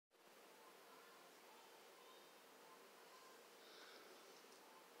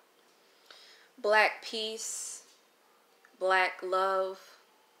Black peace, black love,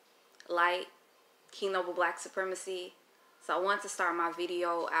 light, King Noble Black supremacy. So I wanted to start my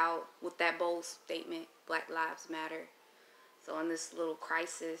video out with that bold statement, Black Lives Matter. So in this little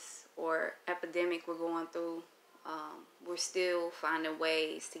crisis or epidemic we're going through, we're still finding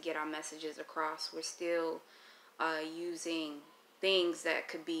ways to get our messages across. We're still using things that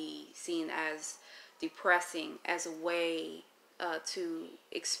could be seen as depressing as a way to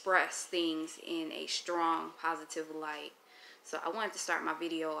express things in a strong, positive light. So I wanted to start my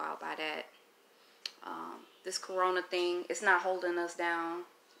video out by that. This corona thing, it's not holding us down.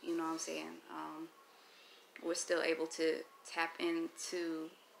 You know what I'm saying? We're still able to tap into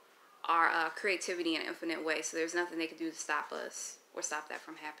our creativity in an infinite way. So there's nothing they can do to stop us or stop that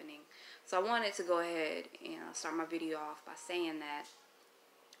from happening. So I wanted to go ahead and start my video off by saying that.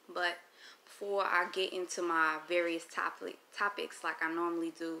 But before I get into my various topics like I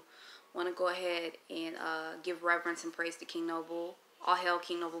normally do, I want to go ahead and give reverence and praise to King Noble. All hail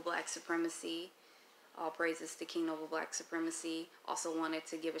King Noble Black supremacy. All praises to King Noble Black supremacy. Also wanted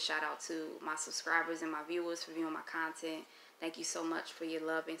to give a shout out to my subscribers and my viewers for viewing my content. Thank you so much for your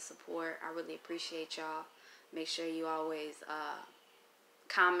love and support. I really appreciate y'all. Make sure you always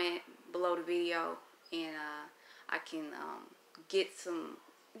comment below the video, and I can get some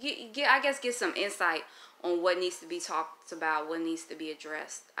insight on what needs to be talked about, what needs to be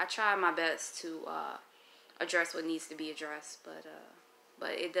addressed. I try my best to address what needs to be addressed, but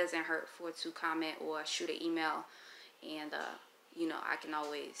it doesn't hurt to comment or shoot an email, and you know, I can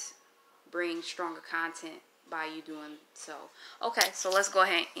always bring stronger content by you doing so. Okay, so let's go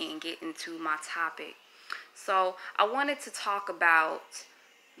ahead and get into my topic. So I wanted to talk about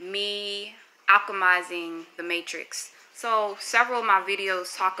me alchemizing the matrix. So several of my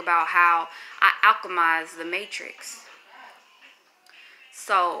videos talk about how I alchemize the matrix.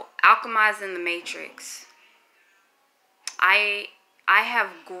 So alchemizing the matrix, I have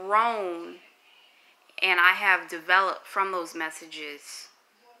grown and I have developed from those messages.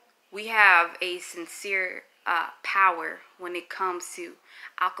 We have a sincere power when it comes to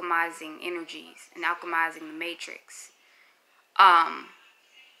alchemizing energies and alchemizing the matrix.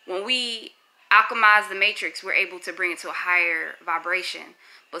 When we alchemize the matrix, we're able to bring it to a higher vibration.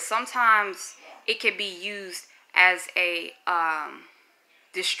 But sometimes it can be used as a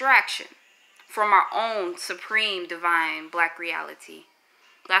distraction from our own supreme divine black reality.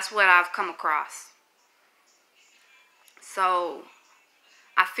 That's what I've come across. So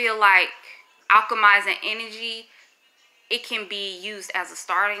I feel like alchemizing energy, it can be used as a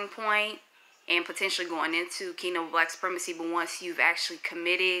starting point and potentially going into King Noble Black supremacy. But once you've actually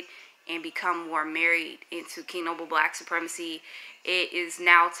committed and become more married into King Noble Black supremacy, it is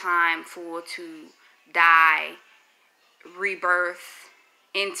now time to die, rebirth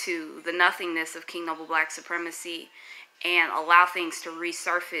into the nothingness of King Noble Black supremacy, and allow things to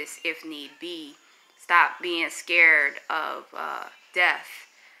resurface if need be. Stop being scared of death.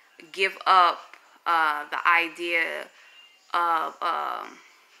 Give up the idea of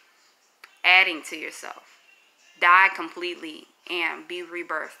adding to yourself. Die completely and be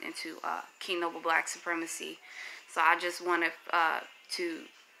rebirthed into King Noble Black supremacy. So I just wanted to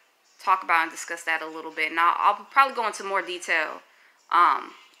talk about and discuss that a little bit. Now I'll probably go into more detail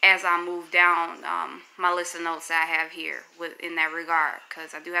as I move down my list of notes that I have here in that regard,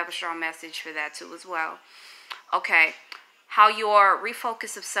 because I do have a strong message for that too as well. Okay, how your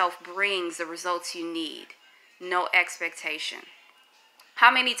refocus of self brings the results you need. No expectation.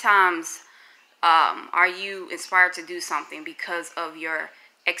 How many times are you inspired to do something because of your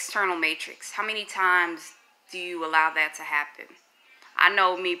external matrix? How many times do you allow that to happen? I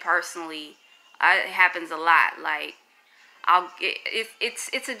know me personally, it happens a lot. Like,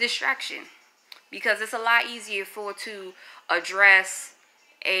 it's a distraction, because it's a lot easier to address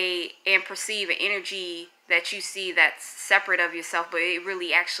and perceive an energy that you see that's separate of yourself, but it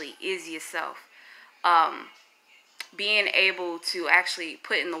really actually is yourself. Being able to actually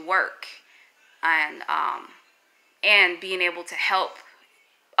put in the work and being able to help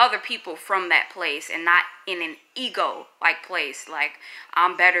other people from that place, and not in an ego like place, like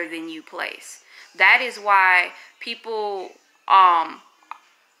I'm better than you place. That is why people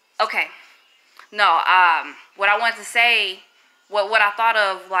what I wanted to say, what I thought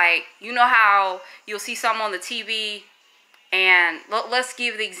of, like, you know how you'll see something on the TV, and let's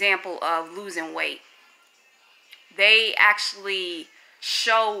give the example of losing weight. They actually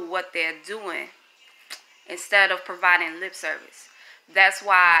show what they're doing instead of providing lip service. That's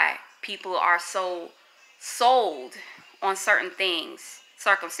why people are so sold on certain things,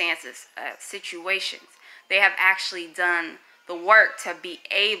 circumstances, situations. They have actually done the work to be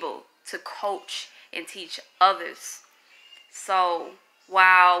able to coach and teach others. So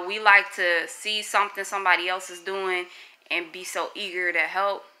while we like to see something somebody else is doing and be so eager to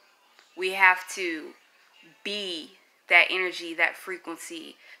help, we have to be that energy, that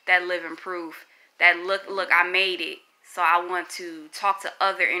frequency, that living proof, that look, I made it. So I want to talk to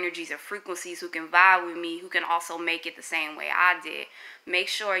other energies and frequencies who can vibe with me, who can also make it the same way I did. Make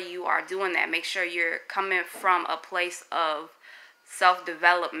sure you are doing that. Make sure you're coming from a place of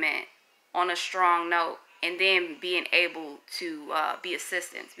self-development on a strong note, and then being able to be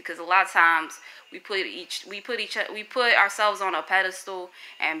assistants, because a lot of times we put ourselves on a pedestal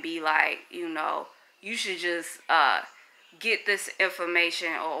and be like, you should just get this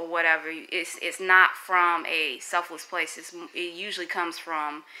information or whatever. It's not from a selfless place. It usually comes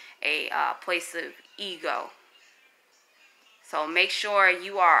from a place of ego. So make sure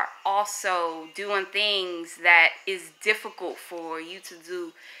you are also doing things that is difficult for you to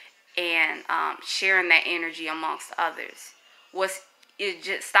do, and sharing that energy amongst others.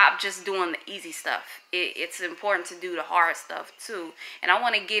 Stop just doing the easy stuff. It's important to do the hard stuff too, and I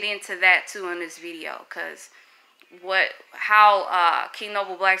want to get into that too in this video, because how King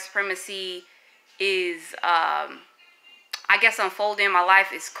Noble Black Supremacy is I guess unfolding in my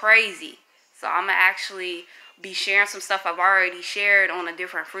life is crazy. So I'm gonna actually be sharing some stuff I've already shared on a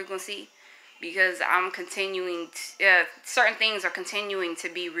different frequency, because I'm continuing certain things are continuing to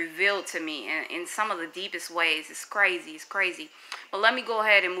be revealed to me in some of the deepest ways. It's crazy. But let me go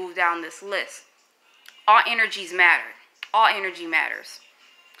ahead and move down this list. All energies matter. All energy matters.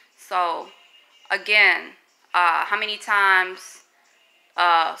 So again, how many times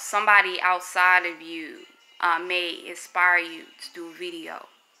somebody outside of you may inspire you to do a video?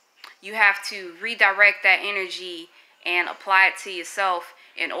 You have to redirect that energy and apply it to yourself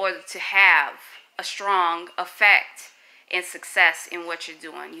in order to have a strong effect and success in what you're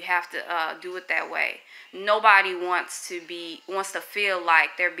doing. You have to do it that way. Nobody wants to feel like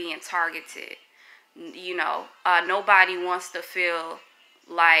they're being targeted. Nobody wants to feel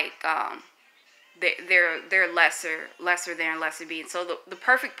like they're lesser being. So the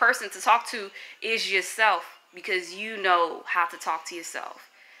perfect person to talk to is yourself, because you know how to talk to yourself.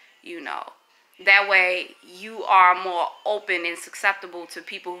 That way you are more open and susceptible to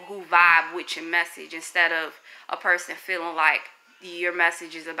people who vibe with your message, instead of a person feeling like your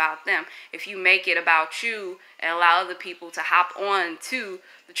message is about them. If you make it about you and allow other people to hop on to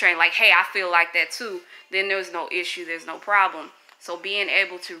the train like, hey, I feel like that too, then there's no issue, there's no problem. So being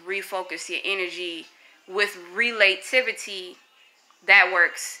able to refocus your energy with relativity, that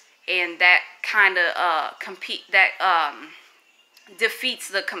works, and that kind of defeats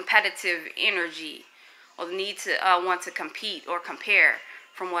the competitive energy or the need to want to compete or compare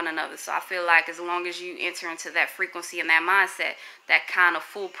from one another. So I feel like as long as you enter into that frequency and that mindset, that kind of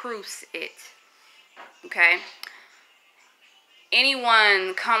foolproofs it. Okay?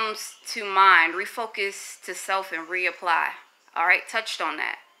 Anyone comes to mind, refocus to self and reapply. All right, touched on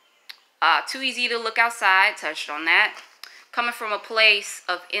that. Too easy to look outside, touched on that. Coming from a place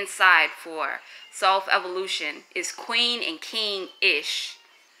of inside for self-evolution is queen and king-ish.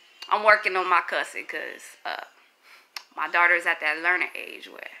 I'm working on my cussing, because my daughter's at that learning age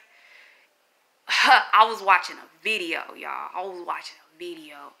where I was watching a video, y'all. I was watching a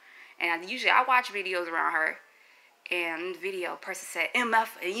video. And usually I watch videos around her. And the video person said MF.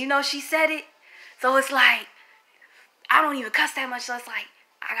 And she said it. So it's like, I don't even cuss that much. So it's like,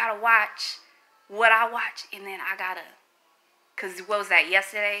 I got to watch what I watch. And then I got to. Because what was that,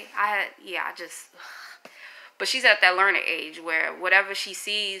 yesterday? But she's at that learning age where whatever she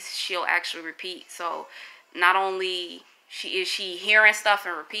sees, she'll actually repeat. So not only is she hearing stuff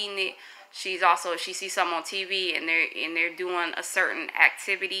and repeating it, she's also, if she sees something on TV and they're doing a certain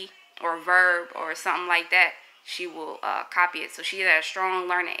activity or verb or something like that, she will copy it. So she's at a strong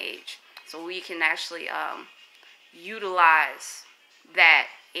learning age. So we can actually utilize that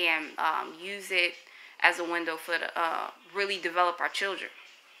and use it as a window for the really develop our children.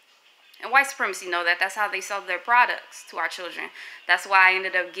 And white supremacy know that. That's how they sell their products to our children. That's why I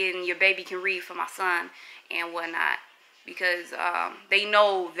ended up getting Your Baby Can Read for my son and whatnot, because they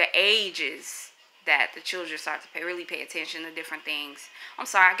know the ages that the children start to really pay attention to different things. I'm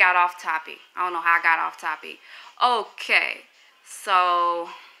sorry, I got off topic. I don't know how I got off topic. Okay, so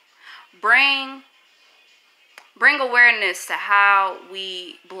bring awareness to how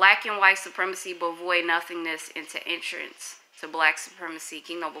we black and white supremacy but void nothingness into entrance to black supremacy,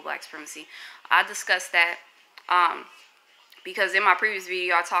 King Noble Black Supremacy. I discussed that because in my previous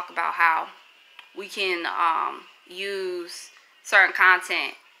video I talk about how we can use certain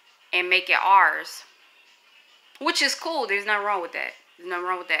content and make it ours, which is cool. There's nothing wrong with that. There's nothing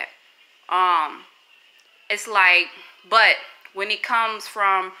wrong with that. It's like, but when it comes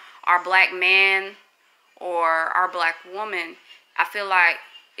from our black man or our black woman, I feel like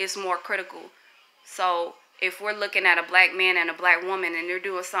it's more critical. So if we're looking at a black man and a black woman and they're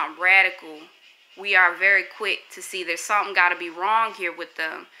doing something radical, we are very quick to see there's something got to be wrong here with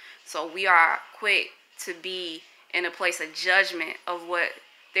them. So we are quick to be in a place of judgment of what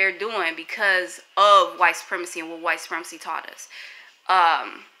they're doing because of white supremacy and what white supremacy taught us.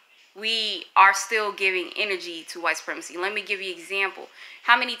 We are still giving energy to white supremacy. Let me give you an example.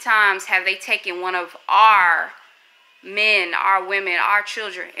 How many times have they taken one of our men, our women, our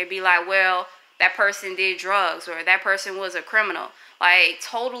children, and be like, well, that person did drugs or that person was a criminal? Like,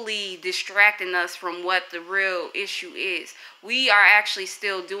 totally distracting us from what the real issue is. We are actually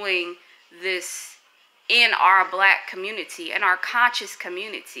still doing this in our black community, in our conscious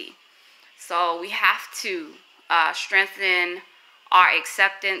community. So we have to strengthen our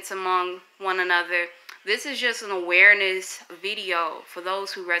acceptance among one another. This is just an awareness video for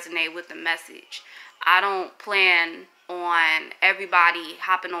those who resonate with the message. I don't plan on everybody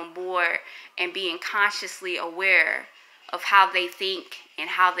hopping on board and being consciously aware of how they think and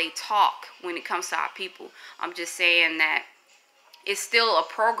how they talk when it comes to our people. I'm just saying that it's still a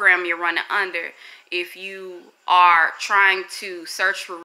program you're running under if you are trying to search for